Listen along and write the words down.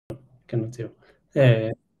cannot see you.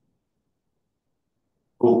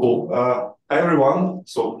 Cool. Hi everyone.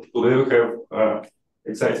 So today we have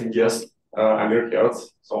exciting guest, Amir Hertz.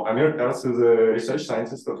 So Amir Hertz is a research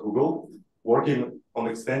scientist at Google, working on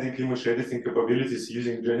extending image editing capabilities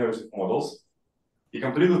using generative models. He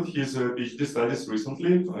completed his PhD studies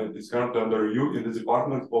recently. It's currently under review in the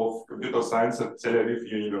Department of Computer Science at Tel Aviv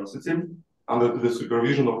University, under the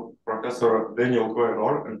supervision of Professor Daniel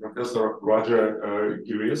Cohen-Orr and Professor Roger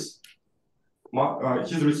Girius.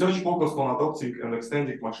 His research focused on adopting and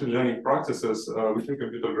extending machine learning practices within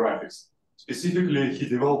computer graphics. Specifically, he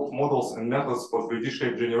developed models and methods for 3D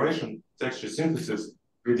shape generation, texture synthesis,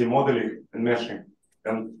 3D modeling, and meshing.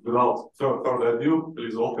 And without further ado,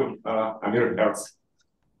 please welcome Amir Hertz.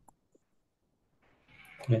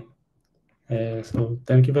 Okay. So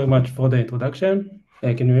thank you very much for the introduction.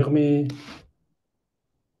 Can you hear me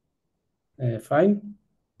fine?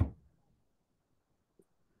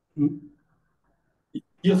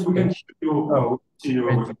 Yes, we can see you. See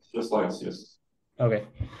your slides. Yes. Okay.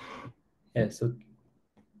 Yeah. So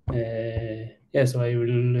so I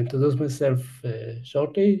will introduce myself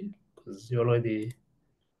shortly because you already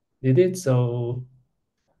did it. So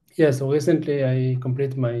so recently I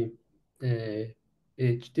completed my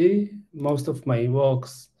PhD. Most of my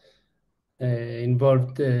works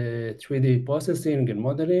involved 3D processing and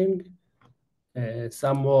modeling.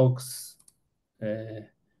 Some works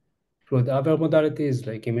include other modalities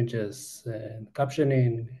like images,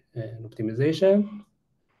 captioning, and optimization.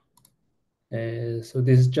 So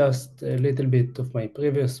this is just a little bit of my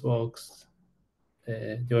previous works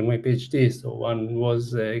during my PhD. So one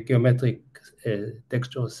was geometric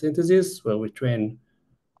texture synthesis, where we train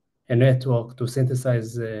a network to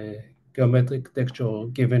synthesize geometric texture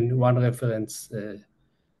given one reference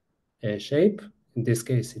shape. In this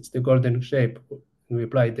case, it's the golden shape. We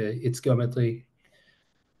apply its geometric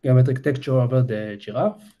texture over the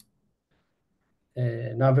giraffe.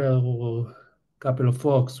 Another couple of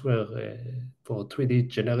works were for 3D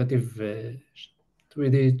generative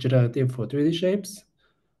for 3D shapes,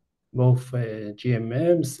 both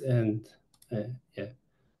GMMs and the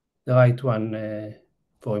right one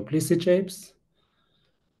for implicit shapes.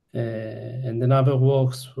 And another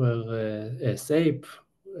works were SAPE,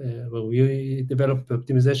 where we developed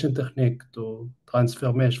optimization technique to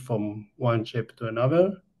transfer mesh from one shape to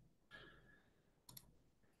another.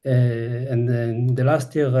 And then the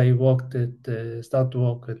last year I started to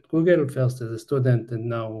work at Google, first as a student and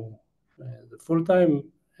now full-time.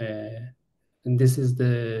 And this is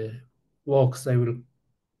the works I will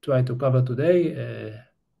try to cover today,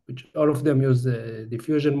 which all of them use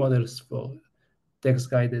diffusion models for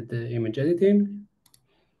text-guided image editing.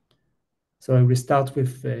 So I will start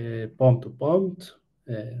with prompt-to-prompt,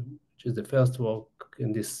 which is the first work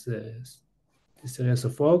in this series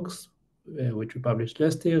of works, which we published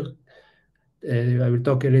last year. I will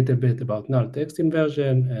talk a little bit about Null Text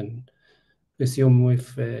Inversion and resume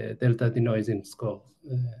with delta denoising score.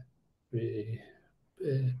 We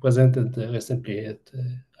presented recently at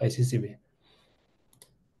ICCB.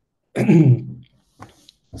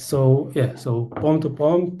 So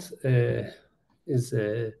prompt-to-prompt is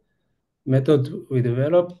a method we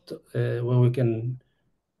developed where we can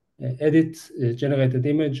edit generated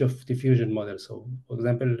image of diffusion models. So, for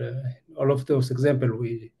example, all of those examples,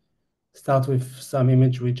 we start with some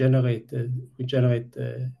image we generate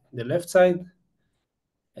the left side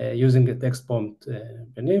using a text prompt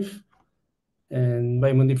beneath. And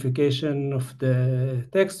by modification of the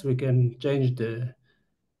text, we can change the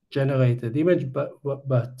generated image,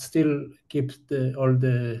 but still keep all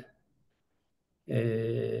the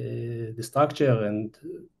structure and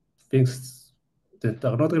things that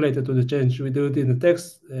are not related to the change we do it in the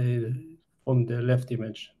text from the left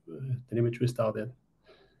image, the image we started.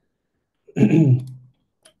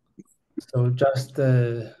 So just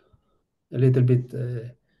a little bit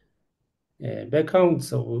background.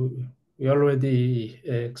 So we already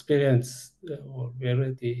experienced or we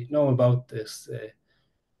already know about this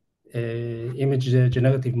image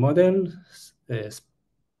generative model,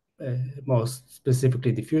 most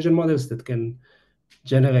specifically diffusion models that can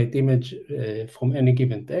generate image from any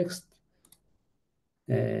given text.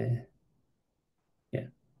 And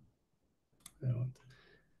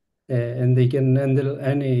they can handle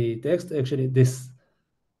any text. Actually, these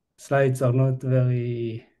slides are not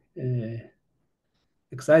very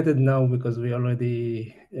excited now because we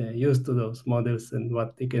already used to those models and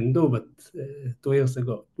what they can do. But 2 years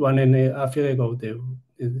ago, 1.5 years ago,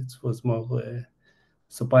 it was more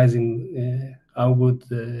surprising how good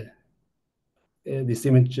these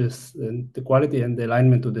images and the quality and the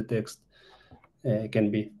alignment of the text can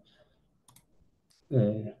be.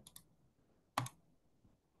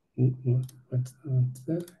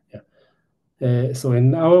 So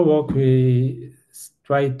in our work, we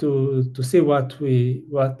try to see what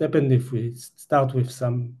happened if we start with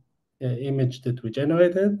some image that we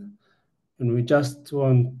generated, and we just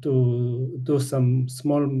want to do some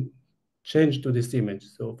small change to this image.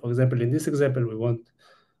 So, for example, in this example,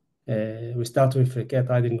 we start with a cat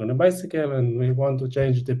riding on a bicycle, and we want to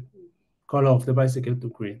change the color of the bicycle to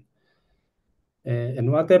green.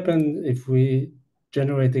 And what happens if we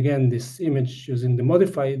generate again this image using the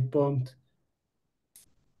modified prompt?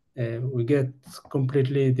 We get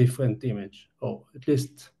completely different image, or at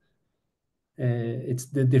least it's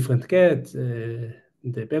the different cat.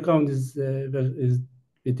 The background is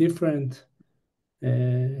bit different.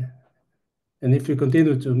 And if we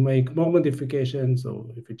continue to make more modifications, or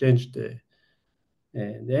if we change the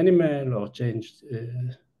animal, or change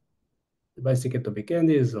the bicycle to be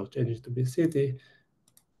candies, or change it to be city,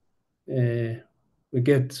 we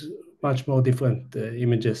get much more different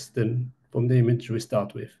images than from the image we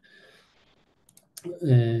start with.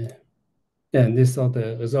 And these are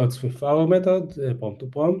the results with our method, prompt to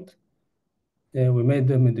prompt. We made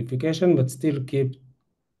the modification, but still keep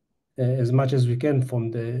as much as we can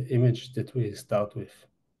from the image that we start with.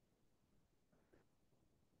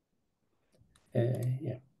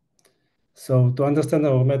 Yeah. So to understand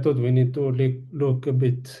our method, we need to look a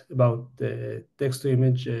bit about the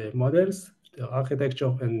text-to-image models, the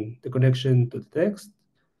architecture, and the connection to the text.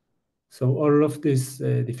 So all of these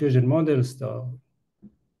diffusion models are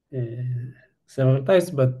several types,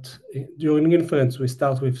 but during inference, we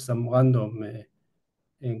start with some random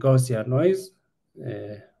Gaussian noise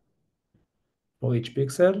for each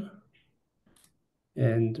pixel.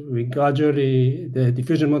 And the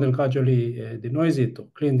diffusion model gradually denoise it or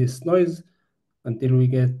clean this noise until we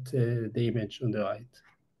get the image on the right.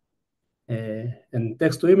 And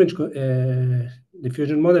text-to-image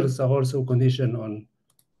diffusion models are also conditioned on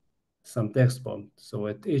some text prompt. So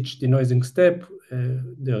at each denoising step,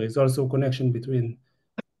 there is also a connection between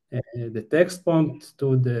the text prompt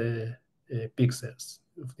to the pixels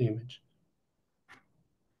of the image.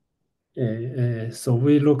 So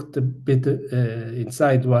we looked a bit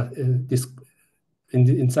inside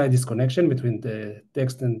inside this connection between the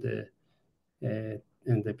text and the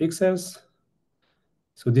pixels.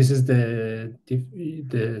 So this is the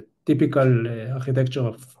typical architecture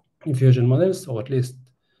of diffusion models, or at least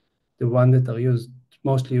the one that are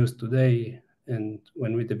mostly used today. And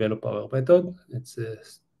when we develop our method, it's a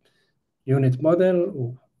unit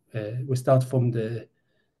model. We start from the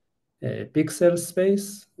pixel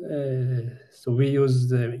space. So we use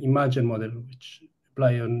the Imagine model, which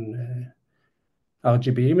apply on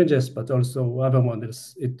RGB images, but also other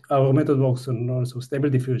models. Our method works on also stable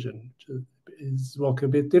diffusion, which is work a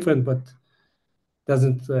bit different, but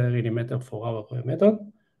doesn't really matter for our method.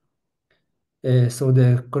 So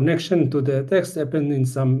the connection to the text happens in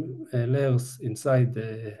some layers inside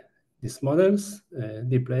these models,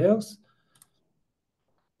 deep layers.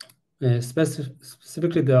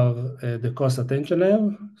 Specifically, they are the cross attention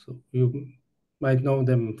layer. So you might know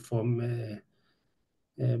them from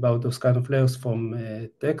about those kind of layers from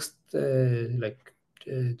text, like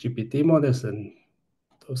GPT models and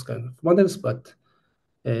those kind of models. But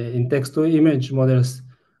in text-to-image models,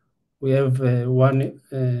 we have one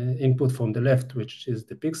input from the left, which is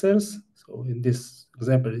the pixels. So in this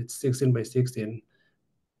example, it's 16 by 16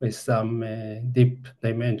 with some deep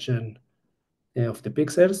dimension of the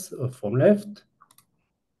pixels from left.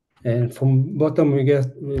 And from bottom, we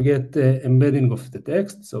get embedding of the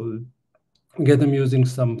text. So we get them using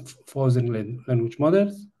some frozen language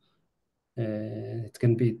models. It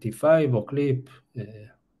can be T5 or CLIP,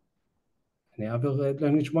 any other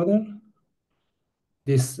language model.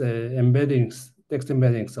 These text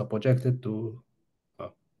embeddings are projected to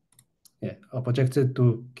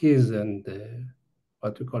keys and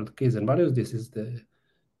what we call keys and values. This is the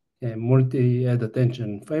multi-head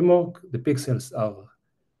attention framework. The pixels are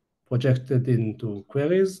projected into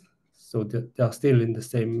queries, so they are still in the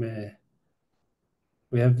same.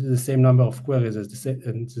 We have the same number of queries as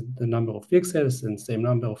the number of pixels, and same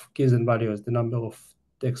number of keys and values as the number of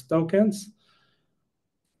text tokens.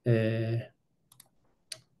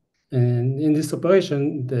 And in this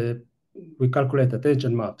operation, we calculate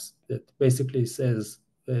attention maps that basically says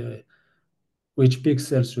which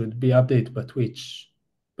pixels should be updated by which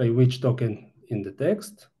token in the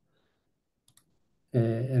text.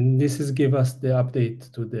 And this is give us the update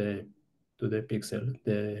to the pixel,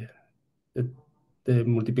 the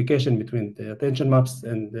multiplication between the attention maps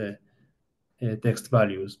and the text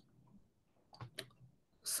values.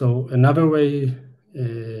 So another way,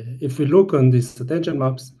 if we look on these attention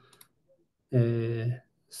maps,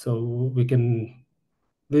 So we can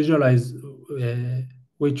visualize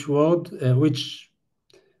which word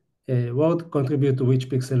contribute to which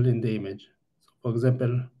pixel in the image. So for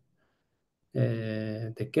example,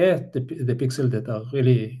 the cat, the pixels that are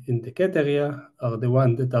really in the cat area are the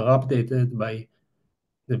ones that are updated by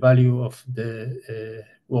the value of the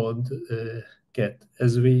word cat,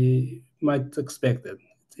 as we might expect it.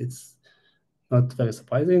 It's not very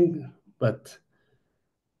surprising, but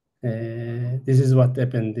this is what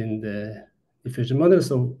happened in the diffusion model.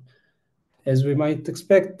 So as we might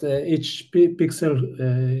expect, each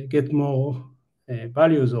pixel get more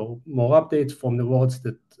values or more updates from the words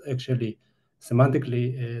that actually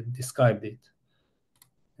semantically described it.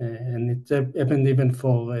 And it happened even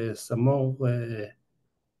for some more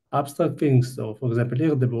abstract things. So for example,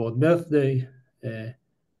 here the word birthday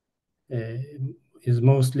is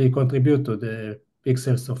mostly contribute to the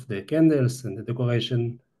pixels of the candles and the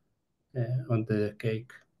decoration on the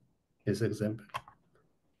cake, as example.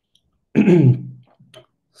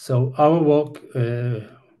 So our work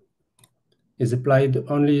is applied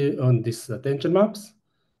only on these attention maps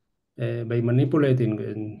by manipulating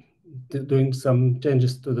and doing some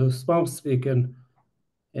changes to those maps. We can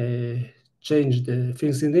change the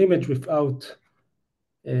things in the image without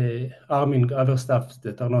harming other stuff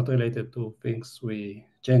that are not related to things we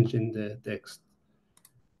change in the text.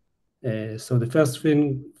 So the first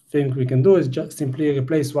thing we can do is just simply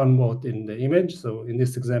replace one word in the image. So in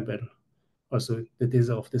this example, also the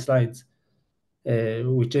teaser of the slides,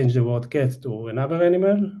 we change the word cat to another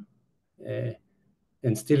animal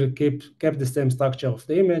and still kept the same structure of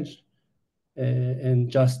the image and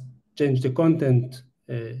just change the content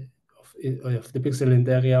of the pixel in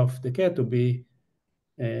the area of the cat to be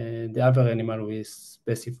the other animal we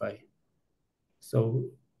specify. So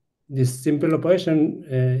this simple operation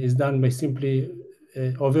is done by simply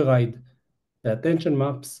override the attention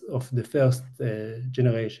maps of the first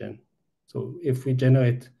generation. So if we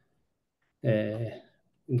generate, in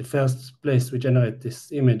the first place, we generate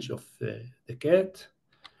this image of the cat,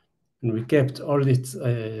 and we kept all its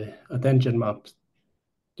attention maps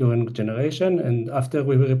during generation, and after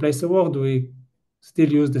we replace the word, we still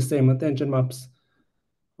use the same attention maps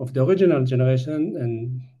of the original generation,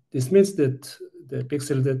 and this means that the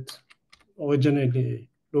pixel that originally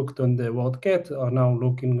looked on the word cat are now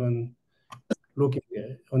looking on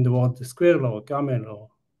the word squirrel or camel or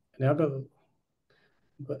any other.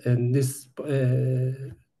 And this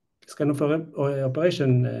kind of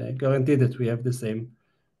operation guarantee that we have the same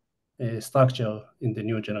structure in the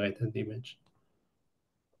new generated image.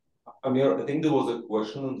 Amir, I think there was a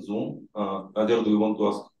question on Zoom. Nadir, do you want to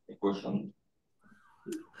ask a question?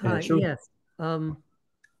 Sure. Yes.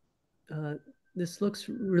 This looks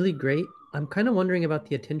really great. I'm kind of wondering about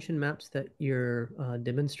the attention maps that you're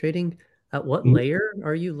demonstrating. At what layer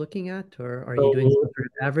are you looking at, or are you doing some sort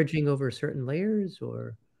of averaging over certain layers,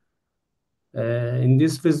 or? In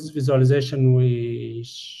this visualization, we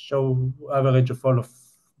show average of all of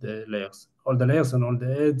the layers and all the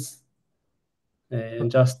heads, and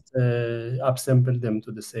just upsample them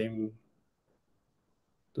to the same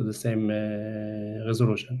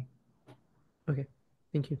resolution. Okay,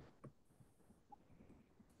 thank you.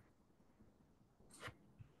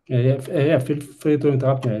 Yeah, feel free to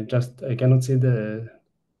interrupt me. I cannot see the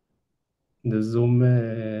Zoom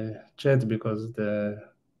chat because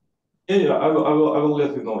Yeah, I will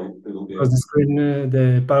let you know if it will be. because the screen,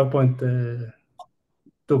 the PowerPoint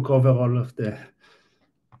took over all of the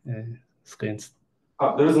screens.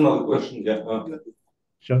 There is another question. Yeah.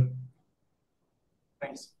 Sure.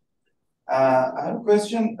 Thanks. I have a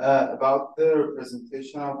question about the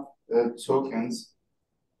representation of tokens.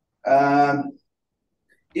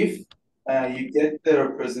 If you get the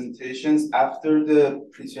representations after the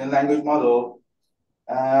pre-trained language model,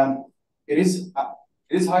 it is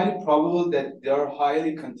highly probable that they are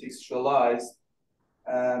highly contextualized.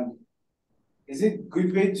 Is it a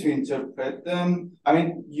good way to interpret them? I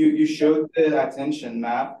mean, you showed the attention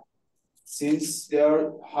map. Since they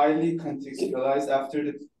are highly contextualized after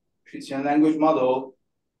the pre-trained language model,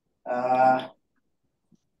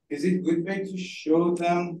 is it a good way to show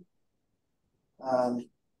them?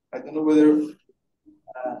 I don't know whether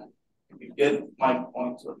you get my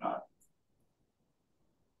point or not.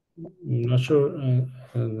 I'm not sure I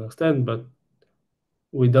understand, but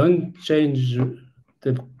we don't change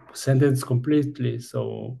the sentence completely.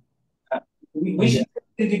 So which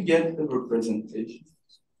did you get the representation?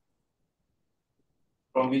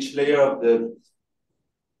 From which layer of the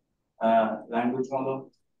language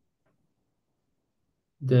model?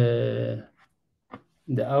 The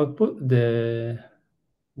output, the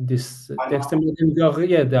this text embedding, they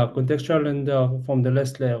are contextual and they are from the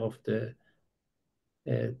last layer of the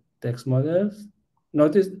text models.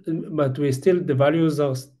 Notice, but we still, the values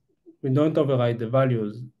are, we don't override the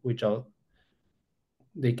values, which are,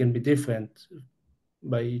 they can be different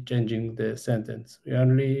by changing the sentence. We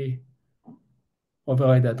only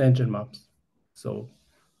override the attention maps. So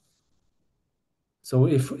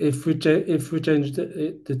if we change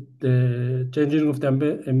the changing of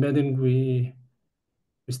the embedding, we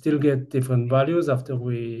still get different values after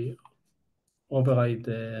we override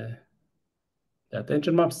the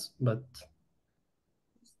attention maps, but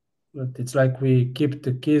it's like we keep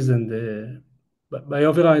the keys and but by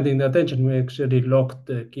overriding the attention, we actually lock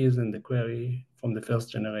the keys and the query from the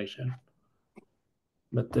first generation.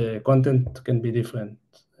 But the content can be different.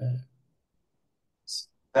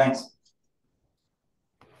 Thanks.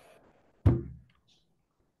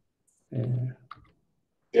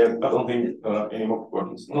 Yeah, I don't think any more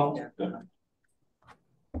questions. No. Yeah.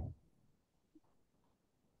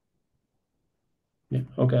 Yeah,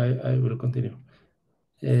 okay, I will continue.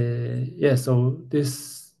 Yeah, so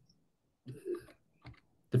this,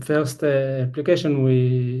 the first application,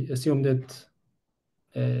 we assume that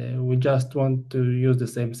we just want to use the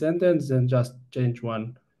same sentence and just change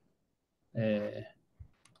one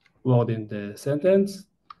word in the sentence.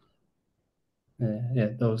 Yeah,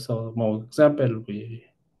 those are more example. We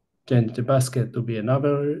change the basket to be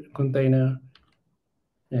another container,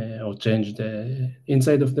 or change the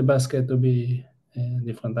inside of the basket to be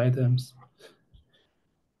different items.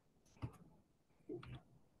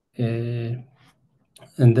 And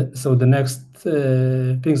so the next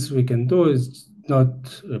things we can do is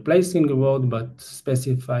not replacing a word, but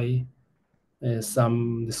specify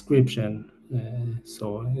some description.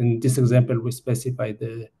 So in this example, we specify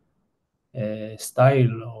the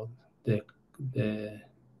style or the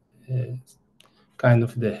kind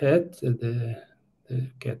of the hat the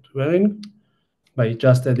cat wearing by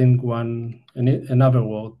just adding another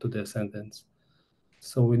word to the sentence.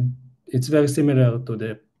 So it's very similar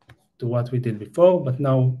to what we did before, but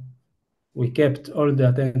now we kept all the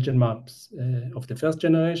attention maps of the first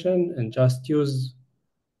generation and just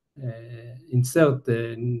insert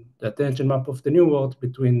the attention map of the new word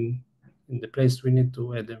in the place we need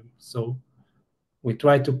to add them. So we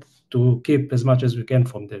try to keep as much as we can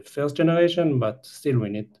from the first generation, but still we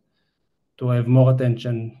need to have more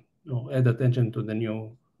attention or add attention to the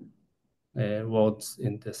new words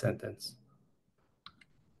in the sentence.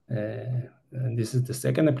 And this is the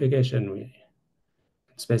second application. We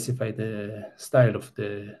specify the style of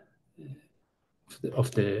the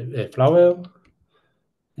flower,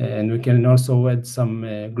 and we can also add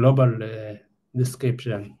some global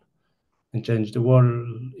description and change the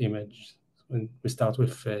whole image. When we start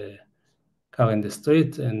with car in the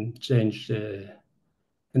street and change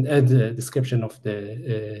and add the description of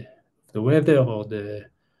the weather or the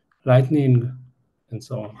lightning and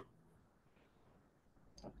so on.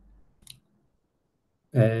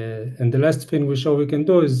 And the last thing we show we can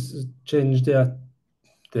do is change the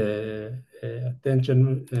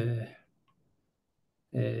attention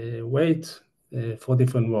weight for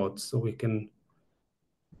different words. So we can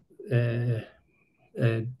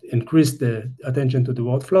increase the attention to the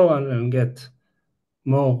word flow and get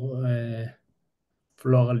more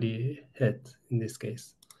florally head in this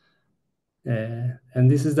case. And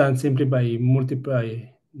this is done simply by multiply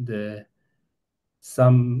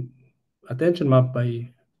some attention map by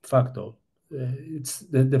factor. It's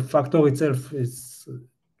the factor itself is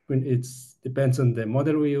depends on the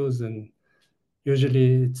model we use, and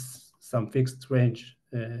usually it's some fixed range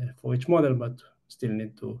for each model, but still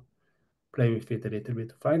need to play with it a little bit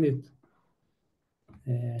to find it.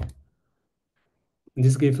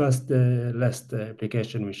 This gives us the last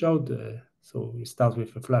application we showed. So we start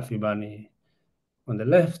with a fluffy bunny on the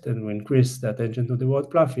left, and we increase the attention to the word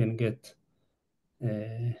fluffy and get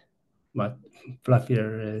much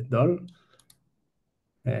fluffier doll.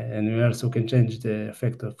 And we also can change the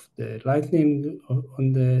effect of the lightning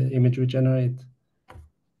on the image we generate,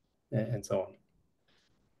 and so on.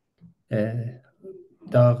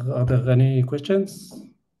 Are there any questions?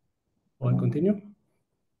 Or I continue?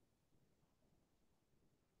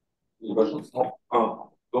 Any questions? No.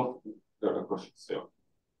 Don't. There are questions. Yeah.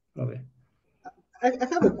 Okay. I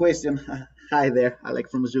have a question. Hi there,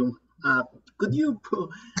 Alec from Zoom. Could you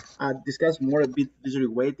discuss more a bit this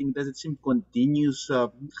reweighting? Does it seem continuous?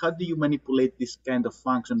 How do you manipulate this kind of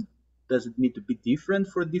function? Does it need to be different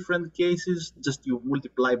for different cases? Just you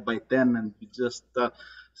multiply by 10 and you just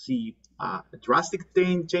see a drastic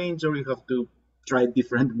change, or you have to try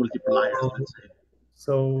different multipliers, let's say?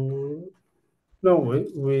 So No,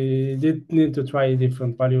 we did need to try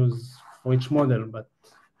different values for each model, but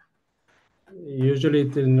usually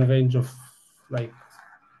it's in a range of like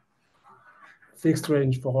fixed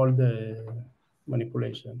range for all the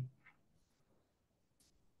manipulation.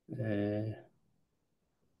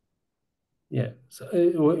 Yeah, so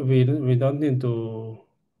we don't need to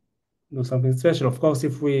do something special. Of course,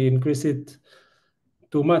 if we increase it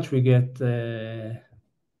too much, we get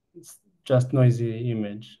just noisy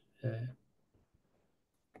image.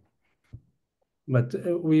 But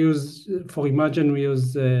we use, for Imagine, we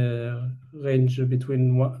use range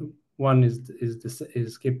between one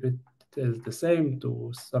is keep it as the same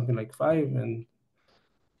to something like 5,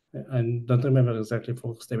 and don't remember exactly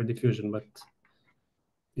for Stable Diffusion, but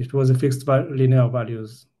it was a fixed linear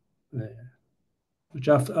values, which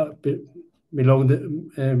after below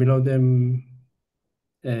them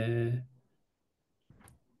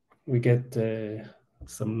we get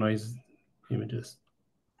some noise images.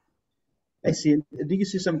 I see. Do you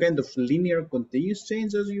see some kind of linear continuous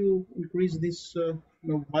change as you increase these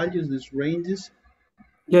values, these ranges?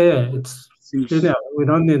 Yeah, it's Seems linear. We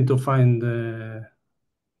don't need to find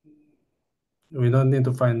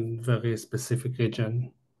very specific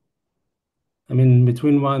region. I mean,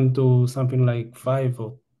 between 1 to something like 5,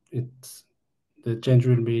 or the change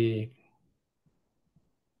will be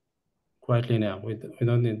quite linear. We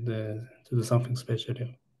don't need to do something special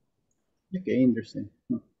here. okay, interesting.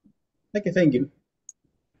 Okay, thank you.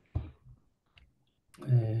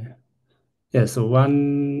 Yeah, so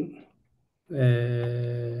one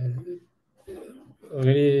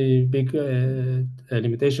really big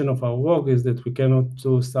limitation of our work is that we cannot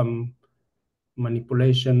do some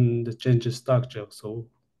manipulation that changes structure. So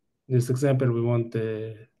in this example, we want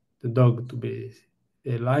the dog to be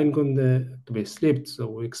lying to be slipped, so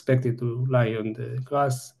we expect it to lie on the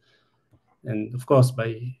grass, and of course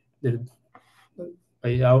but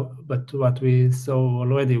what we saw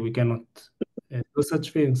already, we cannot do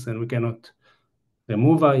such things, and we cannot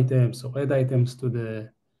remove items or add items to the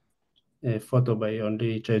photo by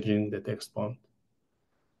only changing the text font.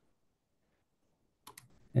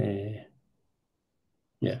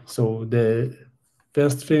 Yeah, so the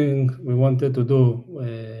first thing we wanted to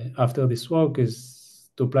do after this work is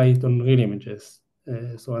to apply it on real images.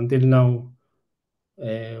 So until now,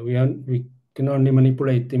 we can only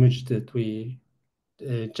manipulate images that we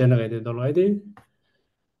generated already.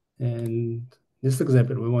 And this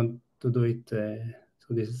example, we want to do it.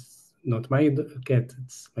 So this is not my cat;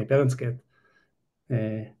 it's my parents' cat.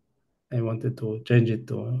 I wanted to change it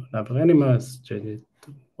to another animals, change it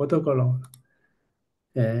to watercolor.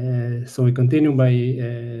 So we continue by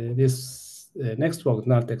this next work,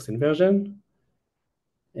 Null Text Inversion.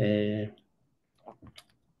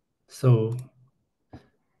 So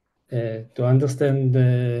to understand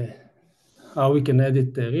how we can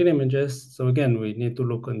edit the real images, so again, we need to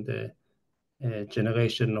look on the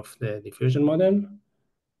generation of the diffusion model.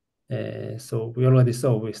 So we already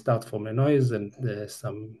saw we start from a noise and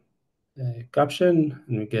some caption,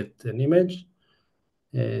 and we get an image.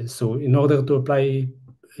 So in order to apply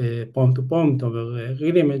prompt to prompt over a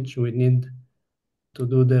real image, we need to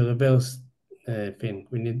do the reverse thing.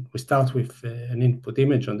 We start with an input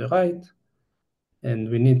image on the right, and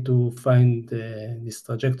we need to find this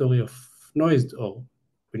trajectory of noise, or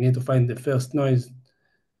we need to find the first noise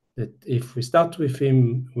that, if we start with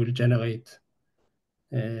him, will generate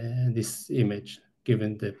this image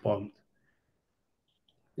given the prompt.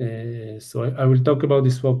 So I will talk about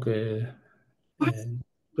this work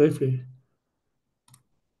briefly.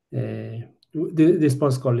 This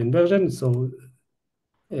part is called inversion. So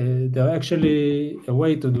there are actually a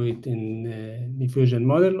way to do it in diffusion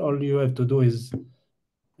model. All you have to do is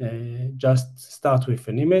just start with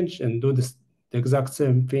an image and do the exact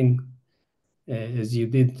same thing as you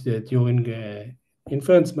did during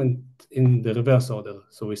inferencement in the reverse order.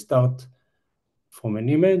 So we start from an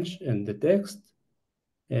image and the text.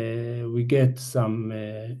 We get some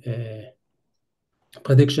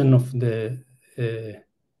prediction of the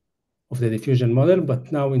diffusion model,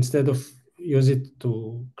 but now instead of use it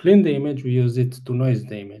to clean the image, we use it to noise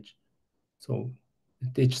the image. So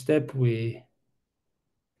at each step, we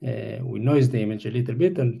noise the image a little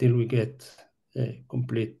bit until we get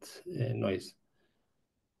complete noise.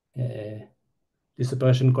 This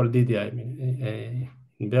operation called DDI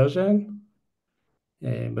inversion,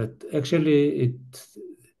 but actually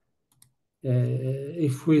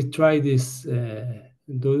if we try this, do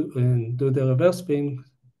the reverse thing,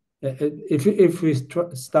 if we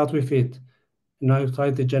start with it, now try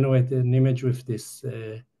to generate an image with this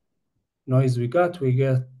noise we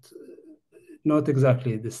get not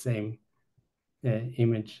exactly the same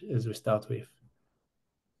image as we start with.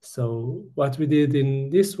 So what we did in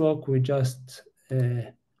this work, we just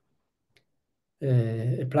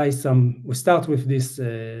apply some. We start with this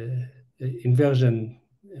inversion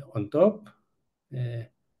on top,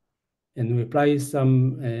 and we apply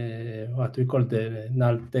some what we call the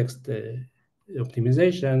null text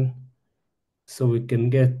optimization, so we can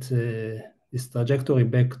get this trajectory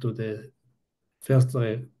back to the first,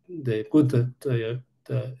 the good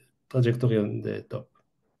trajectory on the top.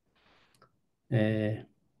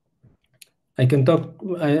 I can talk.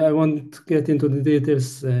 I won't get into the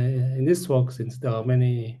details in this work since there are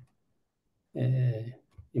many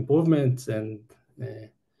improvements, and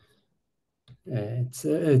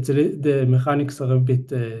the mechanics are a bit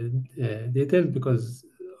detailed because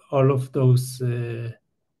all of those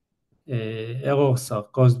errors are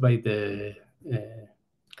caused by the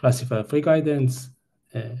classifier free guidance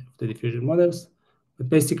of the diffusion models. But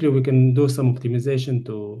basically, we can do some optimization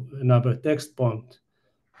to another text prompt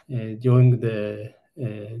during the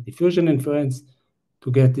diffusion inference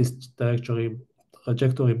to get this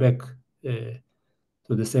trajectory back to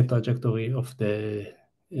the same trajectory of the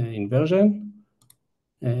inversion.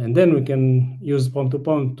 And then we can use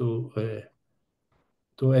prompt-to-prompt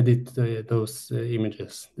to edit those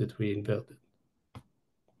images that we inverted.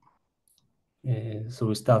 So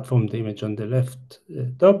we start from the image on the left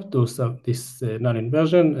top to this null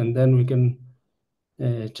inversion, and then we can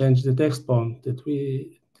change the text prompt that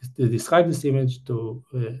we describe this image to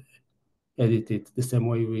edit it the same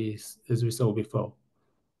way as we saw before.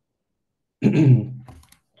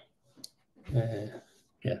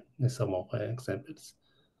 Yeah, there's some more examples.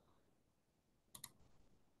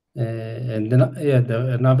 And then,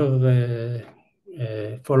 another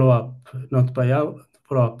follow-up, not by our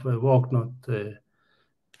follow-up work, not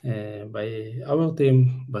by our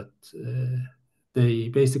team, but they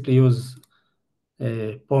basically use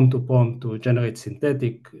prompt-to-prompt to generate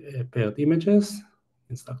synthetic paired images,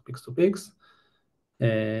 instruct pix to pix,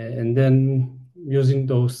 and then using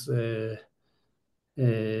those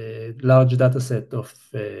large data set of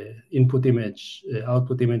input image,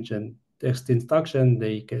 output image, and text instruction,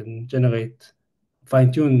 they can generate,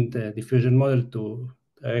 fine-tune the diffusion model to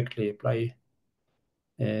directly apply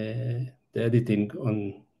the editing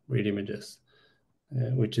on real images,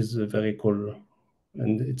 which is very cool.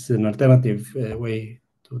 And it's an alternative way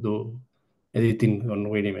to do editing on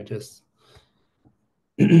real images.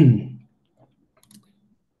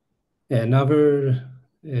 Another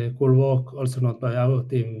cool work, also not by our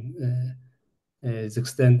team, is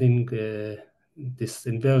extending this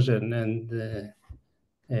inversion and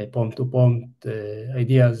prompt-to-prompt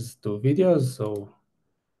ideas to videos. So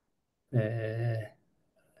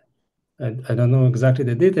I don't know exactly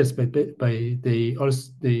the details, but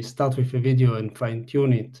they start with a video and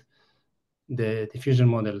fine-tune it, the diffusion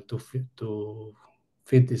model to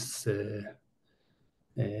fit this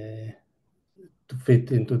to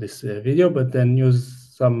fit into this video, but then use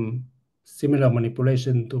some similar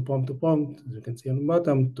manipulation to prompt, as you can see on the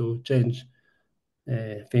bottom, to change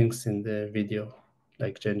things in the video,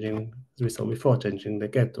 like changing, as we saw before, changing the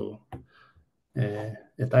cat to a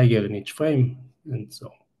tiger in each frame, and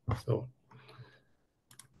so.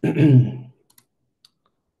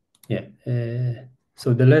 Yeah.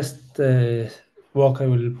 So the last work I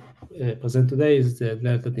will present today is the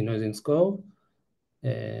Denoising Score,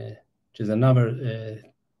 which is another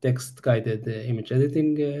text-guided image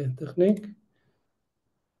editing technique.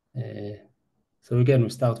 So again, we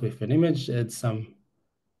start with an image, add some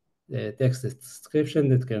text description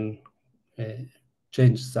that can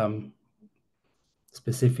change some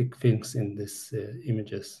specific things in these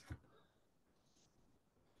images.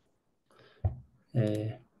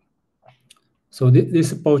 So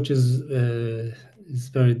this approach is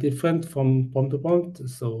very different from prompt-to-prompt.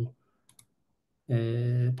 So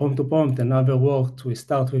prompt-to-prompt and other work, we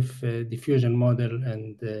start with a diffusion model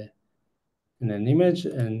and an image,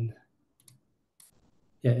 and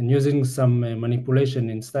using some manipulation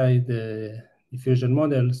inside the diffusion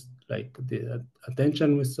models, like the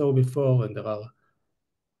attention we saw before, and there are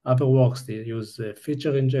other works they use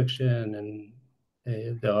feature injection, and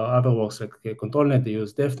there are other works like ControlNet, they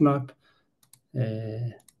use depth map,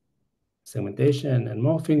 segmentation, and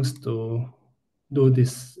more things to do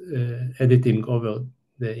this editing over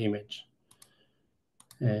the image.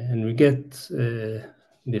 And we get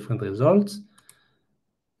different results.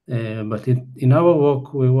 But in our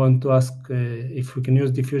work, we want to ask if we can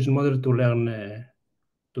use diffusion model to learn,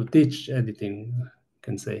 to teach editing, you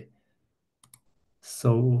can say.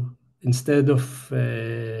 So instead of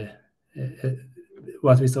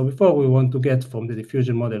what we saw before, we want to get from the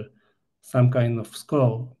diffusion model some kind of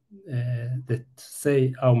score that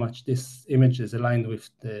say how much this image is aligned with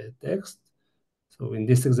the text. So in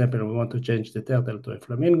this example, we want to change the turtle to a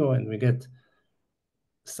flamingo, and we get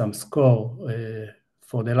some score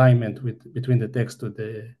for the alignment between the text to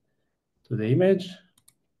the image.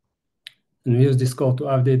 And we use this score to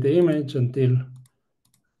update the image until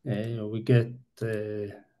we get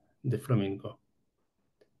the flamingo.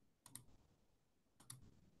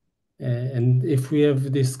 And if we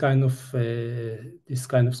have this kind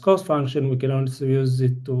of scores function, we can also use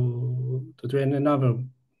it to train another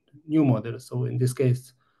new model. So in this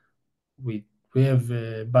case, we have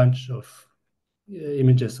a bunch of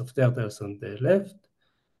images of turtles on the left,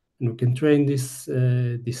 and we can train this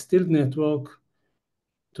distilled network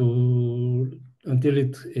until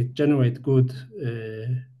it generates good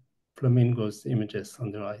flamingos images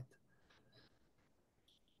on the right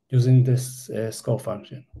using this score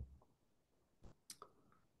function.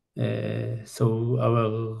 So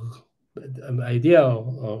our idea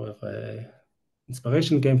or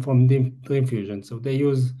inspiration came from diffusion. So they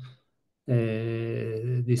use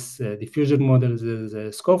this diffusion model as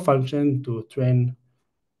a score function to train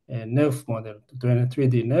a nerve model, to train a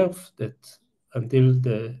 3D nerve that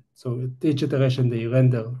so at each iteration they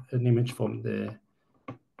render an image from the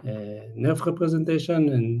nerve representation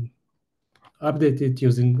and update it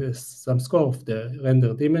using some score of the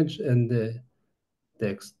rendered image and the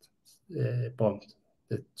text prompt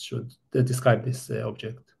that describe this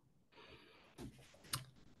object.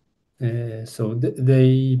 So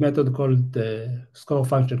the method called the score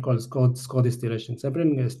function called Score Distillation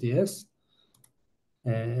Sampling, SDS.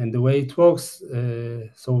 And the way it works,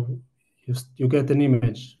 so you get an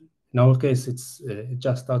image. In our case, it's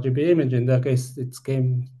just RGB image. In their case, it's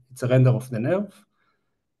a render of the nerve.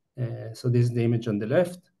 So this is the image on the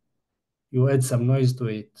left. You add some noise to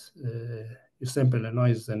it. You sample a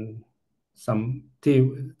noise and some T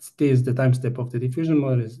is the time step of the diffusion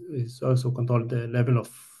model is also control the level of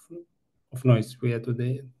noise we add to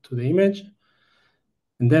the image.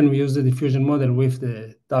 And then we use the diffusion model with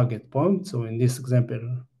the target prompt. So in this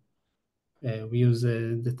example, we use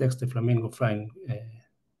the text of flamingo flying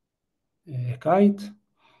a kite.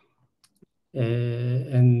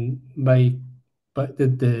 And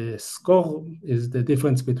the score is the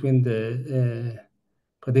difference between the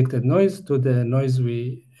predicted noise to the noise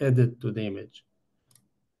we added to the image.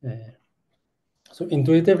 So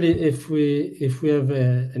intuitively, if we have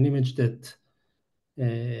an image that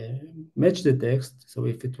match the text, so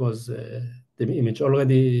if it was the image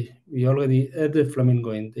we already had the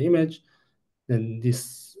flamingo in the image, then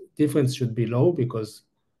this difference should be low because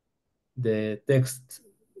the text,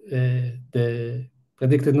 the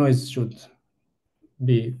predicted noise should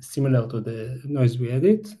be similar to the noise we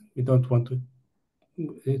added. We don't want to,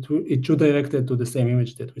 it should direct it to the same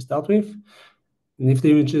image that we start with. And if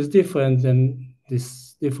the image is different, then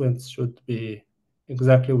this difference should be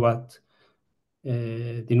exactly what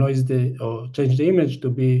denoise or change the image to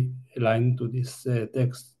be aligned to this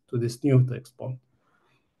text, to this new text prompt.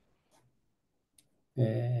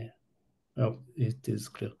 Oh, it is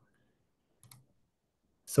clear.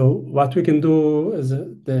 So what we can do is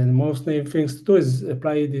the most native things to do is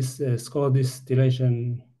apply this score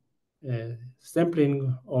distillation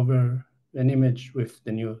sampling over an image with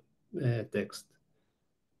the new text.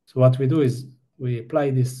 So what we do is we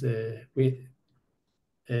apply this, we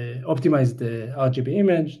optimize the RGB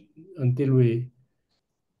image until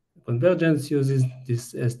convergence uses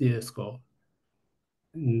this SDS score.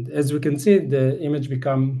 And as we can see, the image we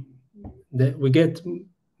get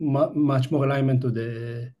much more alignment to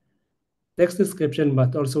the text description,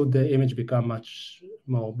 but also the image become much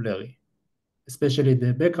more blurry, especially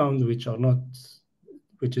the background, which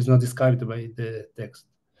is not described by the text.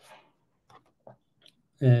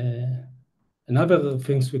 Another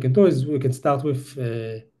things we can do is we can start with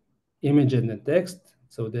image and the text.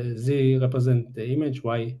 So the Z represents the image,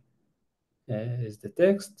 Y is the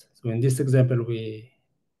text. So in this example, we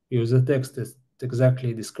use the text that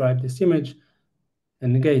exactly describe this image.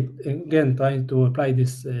 And again, trying to apply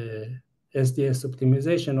this SDS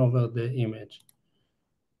optimization over the image.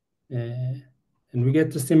 And we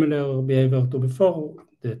get a similar behavior to before.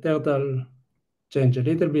 The turtle changed a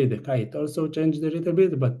little bit, the kite also changed a little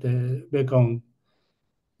bit, but the background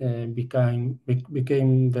became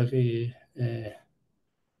very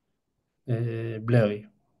blurry.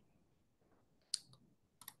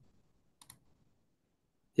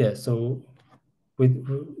 Yeah, so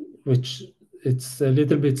which it's a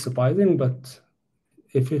little bit surprising, but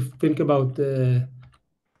if you think about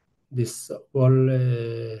this whole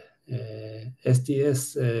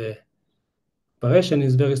SDS operation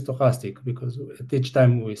is very stochastic because at each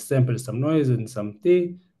time we sample some noise and some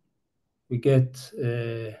T, we get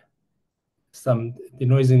some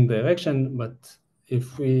denoising direction, but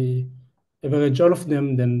if we average all of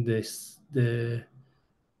them, then the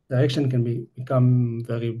direction can become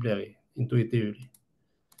very blurry intuitively.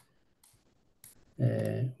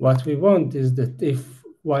 What we want is that if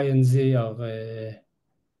Y and Z are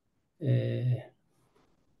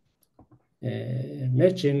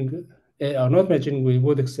matching, are not matching, we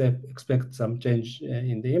would expect some change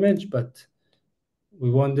in the image, but we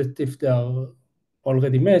want that if they are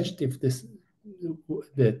already matched, if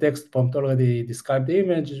the text prompt already described the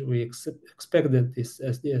image, we expect that this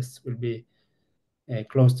SDS will be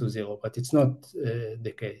close to 0, but it's not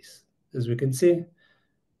the case. As we can see,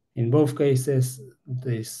 in both cases,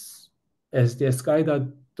 this SDS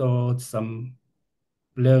guided towards some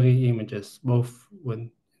blurry images, both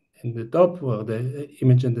when in the top where the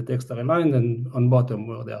image and the text are aligned and on bottom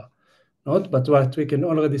where they are not. But what we can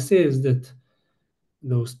already see is that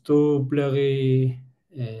those two blurry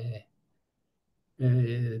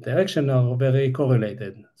direction are very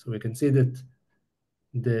correlated. So we can see that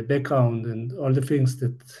the background and all the things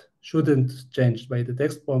that shouldn't change by the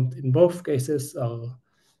text prompt in both cases are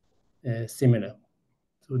similar.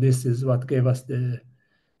 So this is what gave us the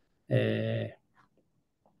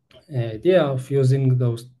idea of using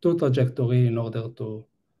those two trajectory in order to,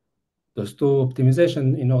 those two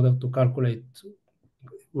optimization in order to calculate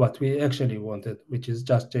what we actually wanted, which is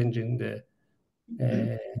just changing the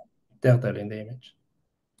turtle in the image.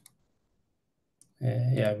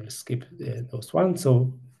 Yeah, I will skip those ones.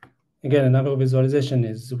 So again, another visualization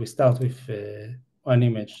is we start with one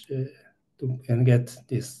image and get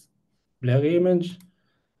this blurry image.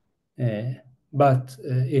 But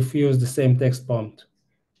if we use the same text prompt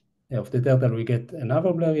of the turtle, we get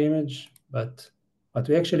another blurry image. But what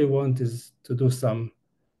we actually want is to do some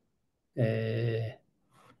to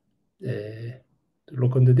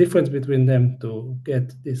look on the difference between them to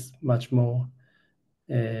get this much more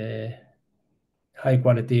high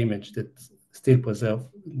quality image that still preserve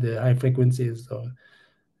the high frequencies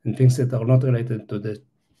and things that are not related to the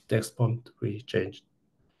text prompt we changed.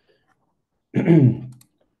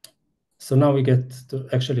 So now we get to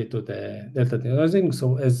actually to the delta denoising.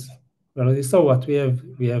 So as we already saw, what we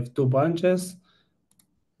have two branches.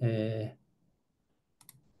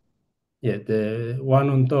 Yeah, the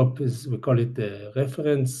one on top is, we call it the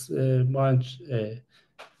reference branch.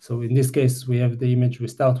 So in this case, we have the image we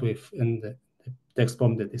start with and the text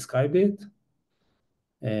prompt that described it.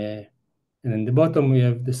 And in the bottom, we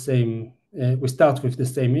have the same, we start with the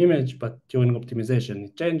same image, but during optimization,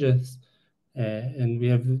 it changes. And we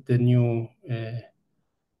have the new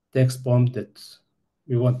text prompt that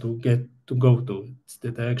we want to get to go to. It's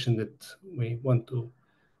the direction that we want to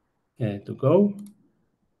go.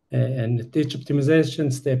 And at each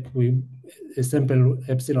optimization step, we sample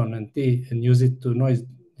epsilon and t and use it to noise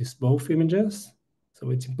these both images. So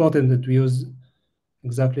it's important that we use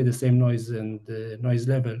exactly the same noise and the noise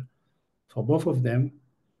level for both of them.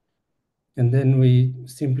 And then we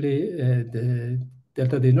simply, the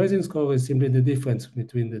delta denoising score is simply the difference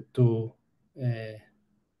between the two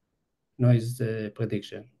noise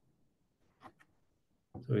prediction.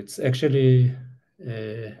 So it's actually,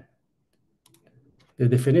 the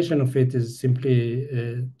definition of it is simply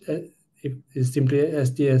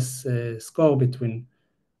SDS score between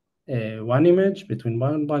one image, between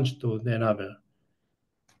one branch to the another.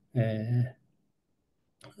 And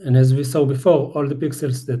as we saw before, all the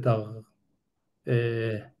pixels that are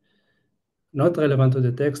not relevant to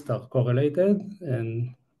the text are correlated,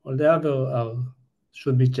 and all the other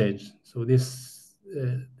should be changed. So this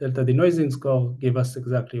delta denoising score gives us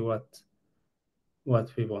exactly what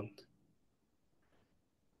we want.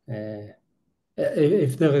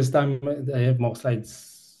 If there is time, I have more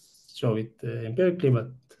slides show it empirically,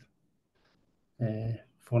 but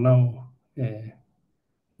for now, this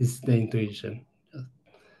is the intuition.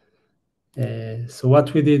 So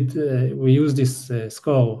what we did, we use this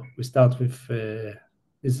score. We start with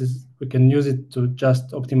we can use it to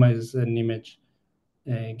just optimize an image,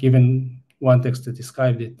 given one text that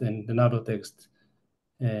described it and another text,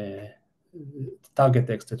 target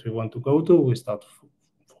text that we want to go to. We start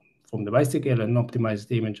from the bicycle and optimize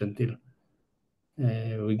the image until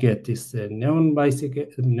we get this neon bicycle,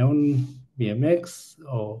 neon BMX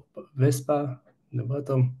or Vespa in the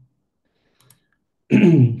bottom.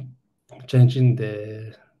 Changing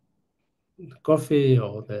the coffee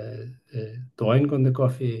or the drawing on the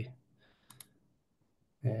coffee.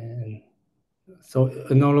 And so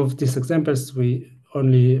in all of these examples, we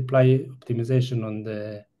only apply optimization on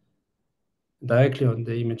directly on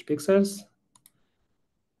the image pixels.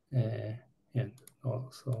 And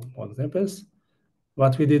also more examples.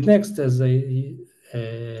 what we did next, as I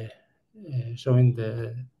show in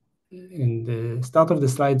the start of the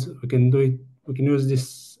slides, we can do it. We can use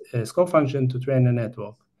this score function to train a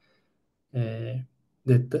network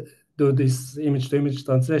that do this image-to-image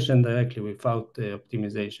translation directly without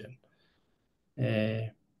optimization.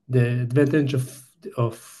 The advantage of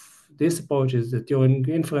this approach is that during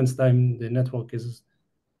inference time, the network is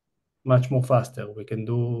much more faster. We can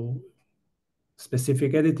do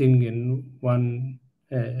specific editing in one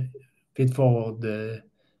feed-forward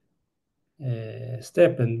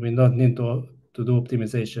step, and we don't need to do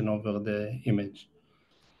optimization over the image.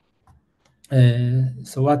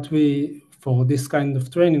 So for this kind of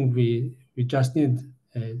training, we just need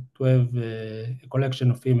to have a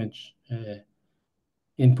collection of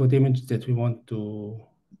input images that we want to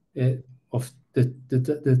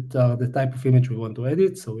that are the type of image we want to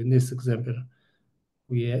edit. So in this example,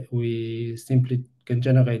 we simply can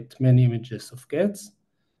generate many images of cats.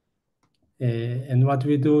 And what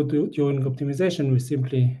we do during optimization, we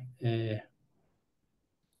simply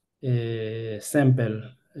sample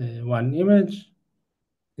one image.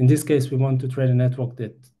 In this case, we want to train a network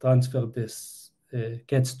that transfer this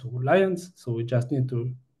cats to lions. So we just need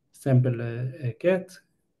to sample a cat,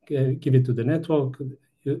 give it to the network,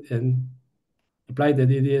 and apply the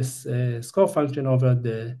DDS score function over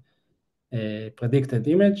the predicted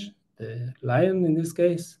image, the lion in this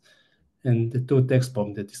case, and the two text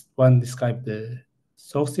prompts. That is, one describe the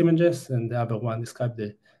source images, and the other one describe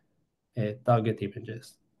the target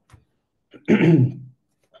images.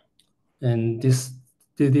 And this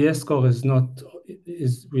DDS score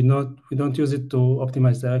we don't use it to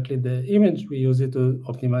optimize directly the image. We use it to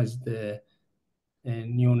optimize the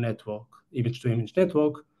new network, image-to-image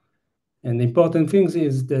network. And the important thing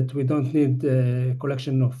is that we don't need a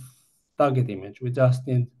collection of target image. We just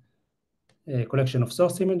need a collection of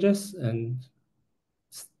source images and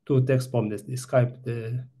two text prompts that describe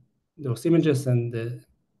those images and the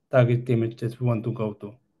target image that we want to go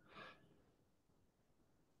to.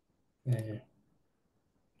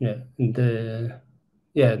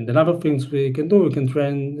 And another things we can do, we can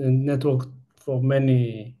train a network for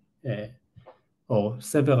many or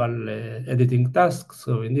several editing tasks.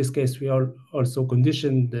 So in this case, we also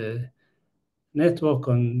condition the network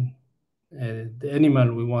on the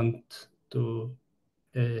animal we want to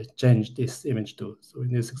change this image to. So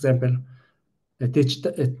in this example, at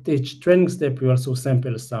each training step, we also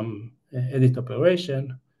sample some edit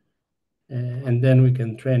operation, and then we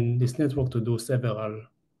can train this network to do several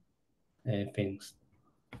things.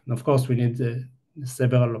 And of course, we need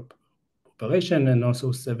several operation and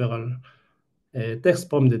also several text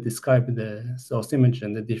prompts that describe the source image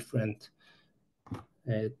and the different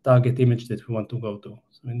target image that we want to go to.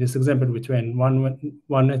 So in this example, we train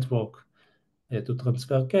one network to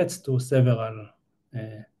transfer cats to several,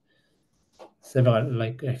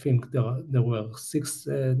 like I think there were 6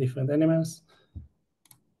 different animals.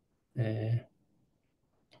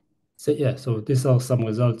 So these are some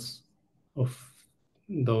results of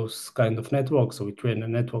those kind of networks. So we train a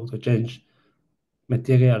network to change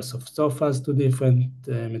materials of sofas to different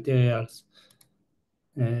materials.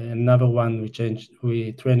 Another one we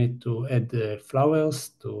train it to add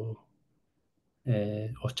flowers to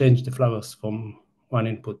or change the flowers from one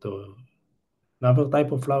input to another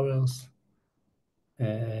type of flowers.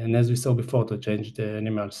 And as we saw before, to change the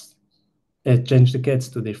animals, change the cats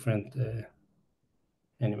to different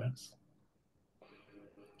animals.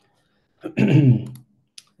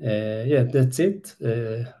 That's it.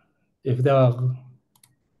 If there are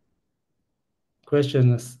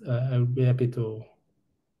questions, I will be happy to,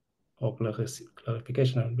 or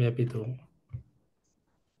clarification, I will be happy to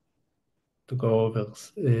go over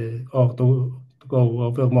or to go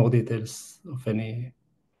over more details of any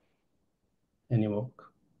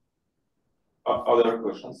work. Other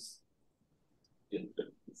questions?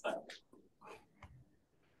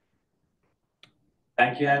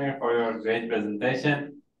 Thank you, Amir, for your great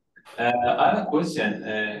presentation. I have a question.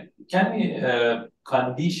 Can we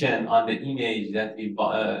condition on the image that we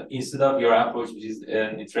instead of your approach, which is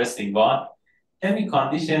an interesting one, can we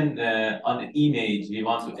condition on the image we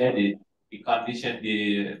want to edit? We condition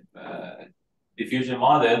the diffusion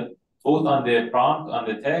model both on the prompt, on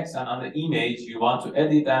the text, and on the image you want to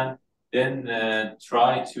edit, and then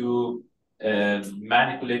try to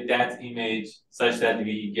manipulate that image such that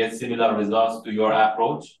we get similar results to your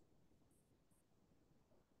approach?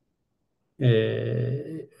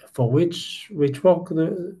 For which work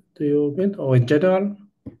do you mean, or in general?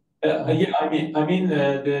 Yeah, I mean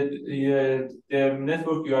the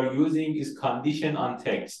network you are using is conditioned on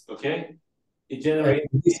text. Okay, it generates.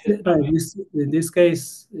 In this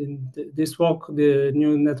case, in this work, the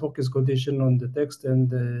new network is conditioned on the text and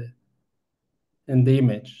the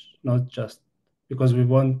image, not just because we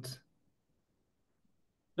want.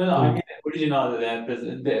 No, I mean the original,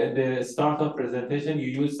 the startup presentation.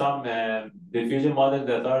 You use some diffusion models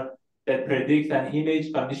that predict an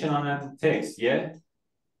image condition on a text. Yeah.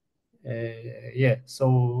 Yeah.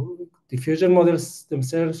 So diffusion models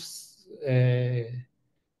themselves,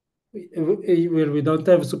 we don't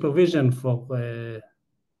have supervision for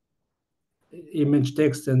image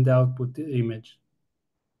text and the output image.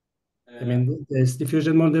 I mean, these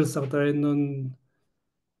diffusion models are trained on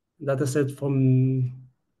dataset from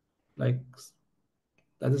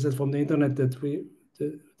dataset from the internet that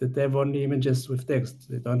have only images with text.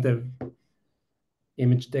 They don't have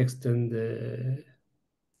image text and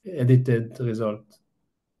edited result.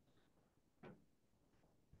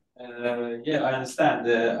 Yeah, I understand.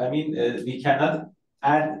 I mean, we cannot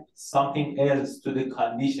add something else to the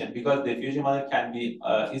condition because the diffusion model can be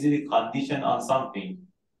easily conditioned on something.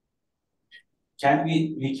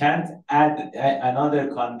 We can't add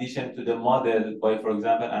another condition to the model by, for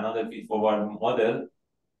example, another feed-forward model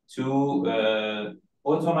to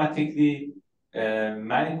automatically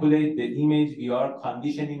manipulate the image we are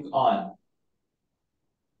conditioning on.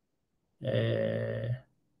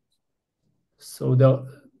 So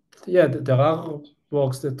there are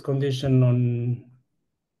works that condition on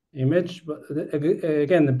image, but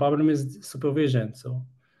again, the problem is supervision. So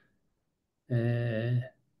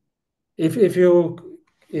if you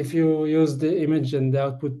use the image and the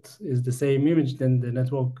output is the same image, then the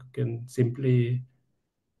network can simply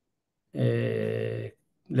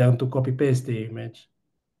learn to copy paste the image.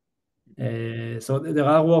 So there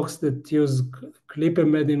are works that use clip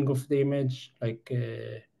embedding of the image, like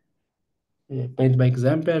paint by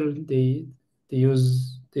example. They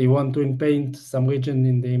want to paint some region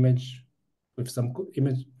in the image with some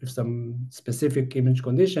specific image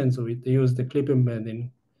conditions. So they use the clip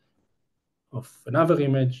embedding of another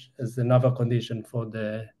image as another condition for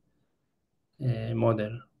the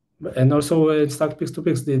model. And also Stack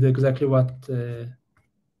Pix2Pix did exactly what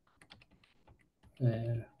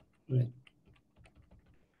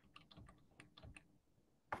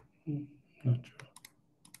not sure.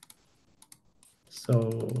 So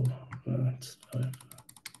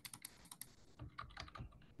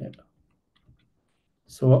yeah.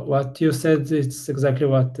 So what you said, it's exactly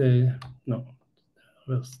what no,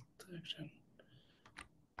 reverse direction.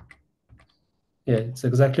 Yeah, it's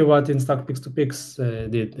exactly what in Stack Pix2Pix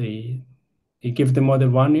did. They give the model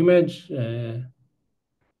one image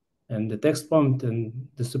and the text prompt, and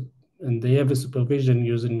they have a supervision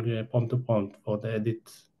using prompt to prompt for the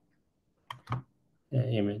edit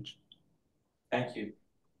image. Thank you.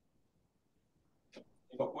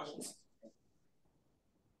 Any more questions?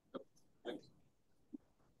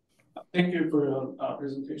 Thank you for your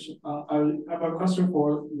presentation. I have a question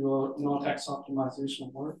for your null text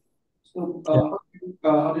optimization work. So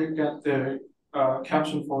how do you get the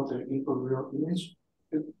caption for the input real image?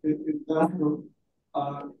 Is that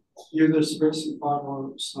user specified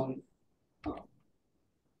or some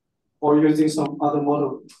or using some other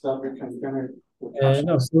model that we can generate the caption?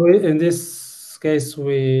 No, so in this case,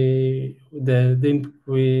 we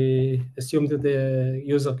assume that the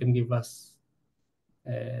user can give us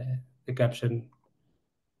the caption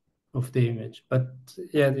of the image. But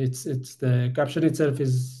yeah, it's the caption itself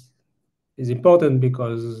is important,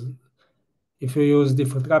 because if you use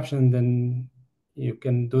different caption, then you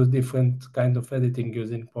can do different kind of editing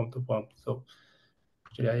using prompt to prompt. So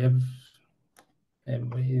actually, I have a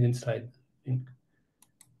hidden slide, I think.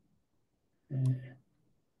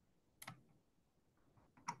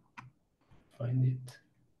 Find it.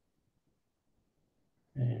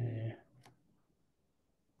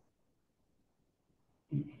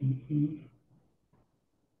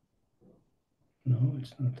 No,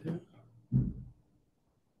 it's not there.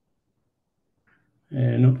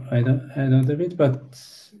 No, I don't have it, but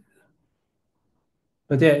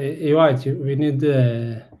yeah, you're right. We need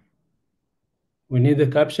the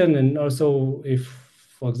caption, and also if,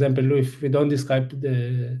 for example, if we don't describe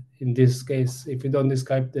in this case, if we don't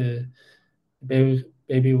describe the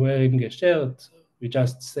baby wearing a shirt, we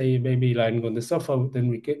just say baby lying on the sofa,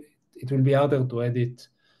 then it will be harder to edit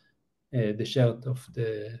the shirt of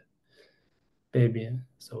the baby.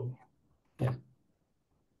 So yeah.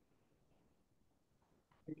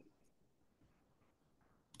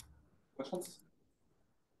 Questions?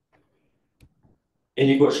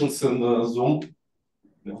 Any questions in Zoom?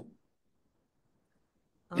 No.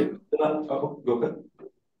 Go ahead. Is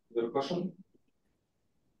there a question?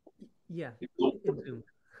 Yeah, in Zoom.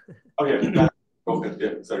 Okay. go ahead.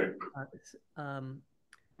 Yeah, sorry.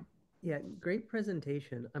 Yeah, great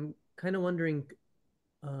presentation. I'm kind of wondering,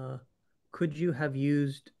 could you have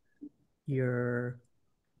used the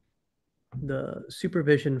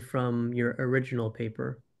supervision from your original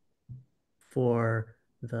paper for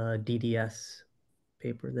the DDS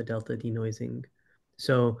paper, the delta denoising?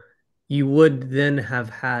 So you would then have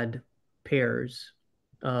had pairs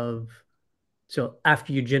so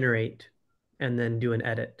after you generate and then do an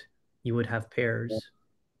edit, you would have pairs.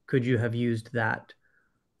 Could you have used that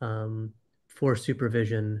for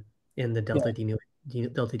supervision in the delta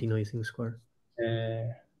denoising score?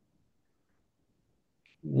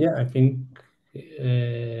 Yeah, I think.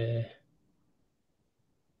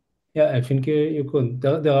 Yeah, I think you could.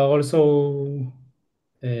 There are also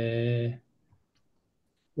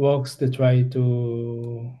works that try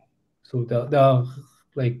to. So there are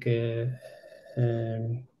like.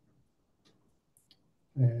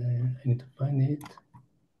 I need to find it.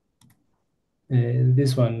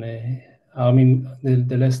 This one, I mean,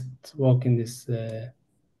 the last work in this.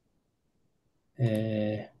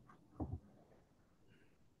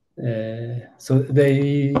 So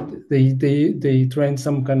they train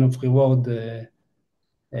some kind of reward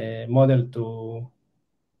model to.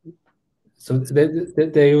 So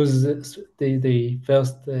they use they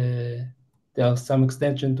first there are some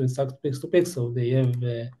extension to instruct pix to pix, so they have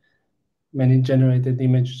many generated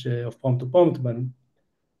image of prompt to prompt, but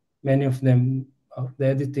many of them the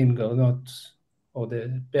editing are not, or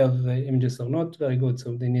the pair images are not very good,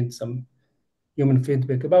 so they need some human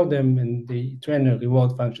feedback about them, and they train a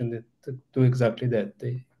reward function that do exactly that.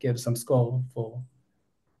 They give some score for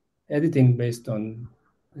editing based on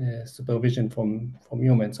supervision from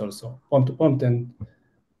humans also, prompt to prompt and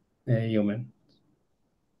human.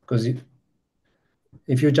 Because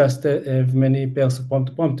if you just have many pairs of prompt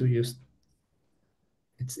to prompt, you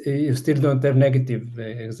still don't have negative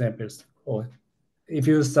examples. Or if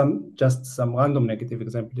you use just some random negative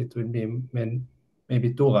example, it will be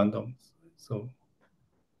maybe too random. So.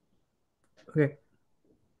 Okay.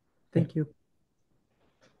 Thank you.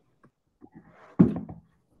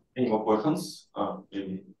 Any more questions?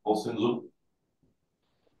 Maybe also in Zoom.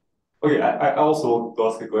 Okay, I also want to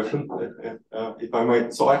ask a question, if I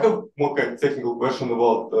might. So I have more kind of technical question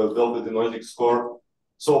about delta denoising score.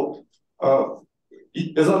 So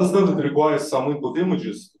as I understand, it requires some input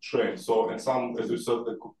images to train. So and some, as you said,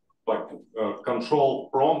 like control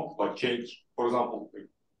prompt, like change, for example,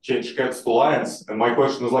 change cats to lions. And my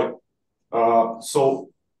question is like, so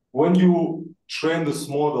when you train this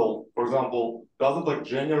model, for example, does it like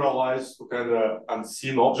generalize to kind of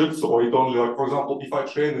unseen objects, or it only like, for example, if I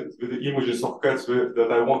train it with the images of cats that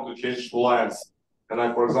I want to change to lions, and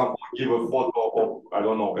I, for example, give a photo of, I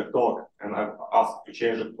don't know, a dog, and I ask to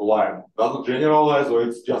change it to lion, does it generalize, or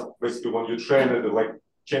it's just basically when you train it, it like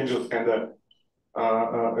changes kind of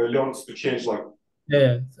learns to change like?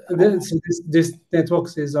 Yeah, this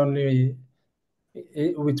networks is only,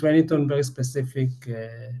 we train it on very specific,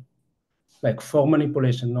 like for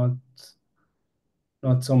manipulation,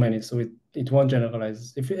 not so many. So it won't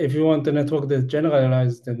generalize. If you want a network that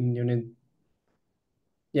generalizes, then you need,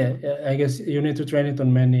 yeah, I guess you need to train it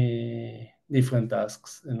on many different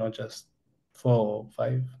tasks and not just 4 or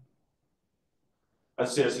 5. I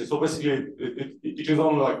see. So basically, it is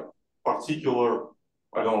only like particular,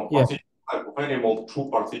 I don't know, Yeah. particular type of animal, true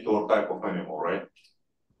particular type of animal, right?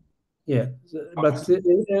 Yeah, but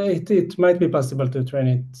it might be possible to train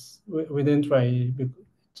it. We didn't try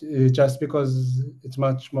just because it's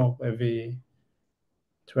much more heavy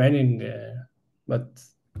training, but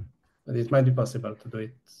it might be possible to do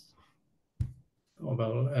it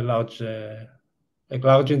over a large,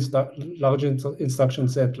 large instruction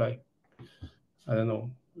set, like, I don't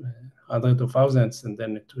know, hundreds of thousands, and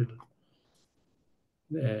then it will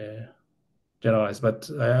generalize. But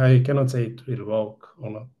I cannot say it will work or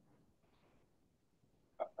not.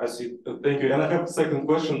 I see. Thank you. And I have a second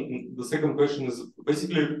question. The second question is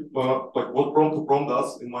basically like what prompt to prompt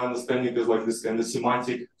does, in my understanding, is like this kind of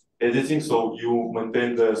semantic editing. So you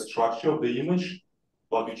maintain the structure of the image,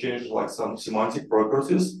 but you change like some semantic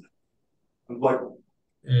properties. And like,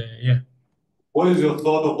 yeah. What is your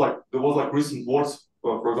thought of like, there was like recent works,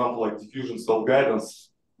 for example, like diffusion self-guidance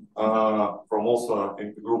from also, I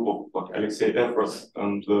think, the group of like Alexei Hertz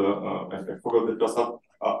and I forgot the first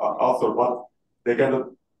author, but they kind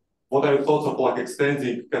of, what are your thoughts of like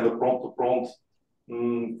extending kind of prompt-to-prompt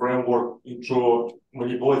framework into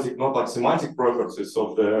manipulating not like semantic properties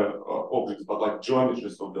of the object, but like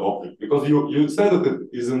geometries of the object? Because you said that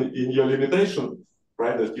it is in your limitation,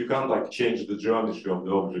 right? That you can't like change the geometry of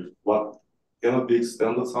the object, but cannot be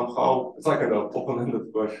extended somehow. It's like an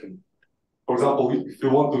open-ended question. for example, if you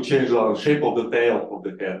want to change the shape of the tail of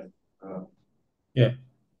the head. Yeah.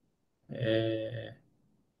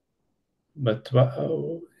 But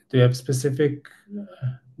do you have specific?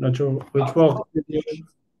 Not sure which work.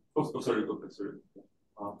 Sorry.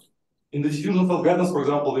 In the diffusion of guidance, for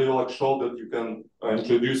example, they will show that you can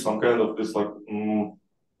introduce some kind of this a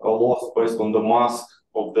loss based on the mask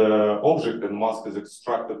of the object, and mask is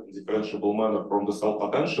extracted in differentiable manner from the cell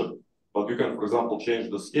potential. But you can, for example, change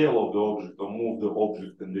the scale of the object or move the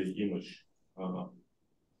object in the image.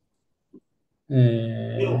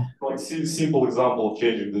 Like simple example of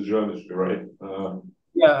changing the geometry, right?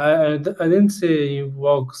 Yeah, I didn't see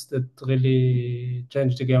works that really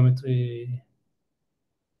change the geometry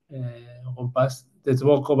that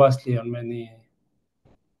work robustly on many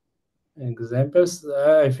examples.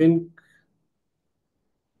 I think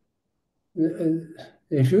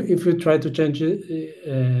if you try to change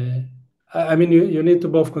it, I mean you need to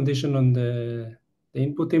both condition on the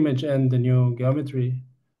input image and the new geometry.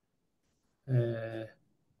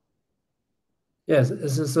 Yes,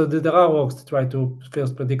 so there are works to try to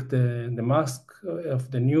first predict the mask of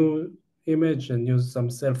the new image and use some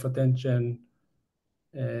self-attention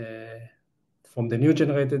from the new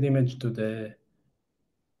generated image to the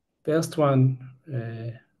first one.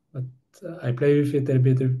 But I play with it a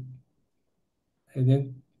bit.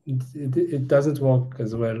 It doesn't work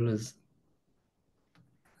as well as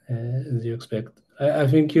you expect. I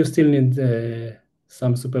think you still need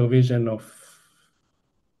some supervision of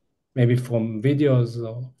maybe from videos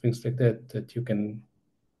or things like that you can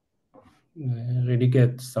really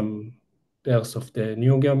get some pairs of the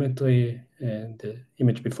new geometry and the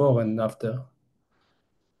image before and after.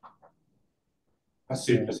 I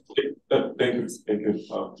see. Yeah. Thank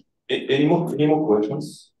you. Any more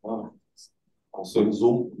questions? Also in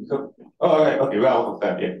Zoom. Oh, okay, we're out of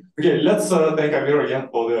time. Yeah. Okay, let's thank Amir again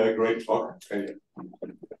for the great talk. Thank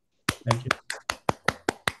you.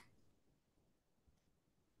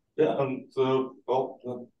 Yeah, and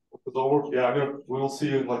well, it's over. Yeah, Amir, we will see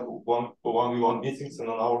you in like one meetings in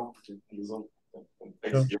an hour in Zoom.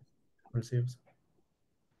 Thanks. Sure. We'll see you.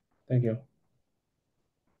 Thank you.